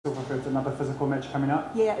It's another physical match coming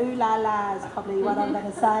up. Yeah, ooh la la is probably what I'm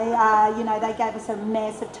going to say. You know, they gave us a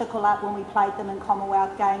massive tickle up when we played them in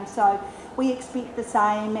Commonwealth Games, so we expect the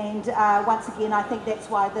same. And once again, I think that's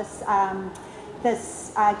why this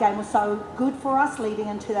game was so good for us leading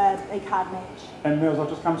into the e-card match. And Mills, I'll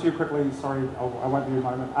just come to you quickly. Sorry, I won't be a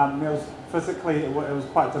moment. Mills, physically, it was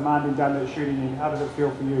quite demanding down that shooting end. How did it feel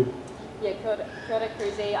for you? Yeah, kia ora,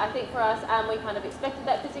 Cruzy. I think for us, we kind of expected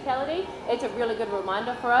that physicality. It's a really good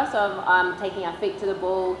reminder for us of taking our feet to the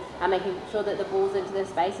ball and making sure that the ball's into the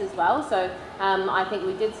space as well. So I think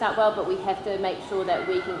we did start well, but we have to make sure that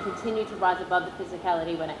we can continue to rise above the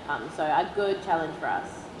physicality when it comes. So a good challenge for us.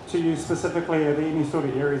 To you specifically, are there any sort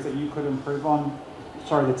of areas that you could improve on?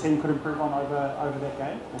 Sorry, the team could improve on over that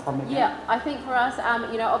game or from that game? Yeah, I think for us,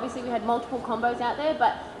 you know, obviously we had multiple combos out there,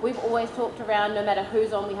 but we've always talked around no matter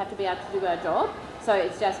who's on, we have to be able to do our job. So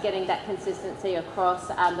it's just getting that consistency across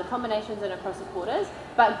the combinations and across the quarters.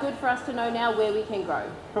 But good for us to know now where we can grow.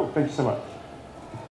 Cool, thank you so much.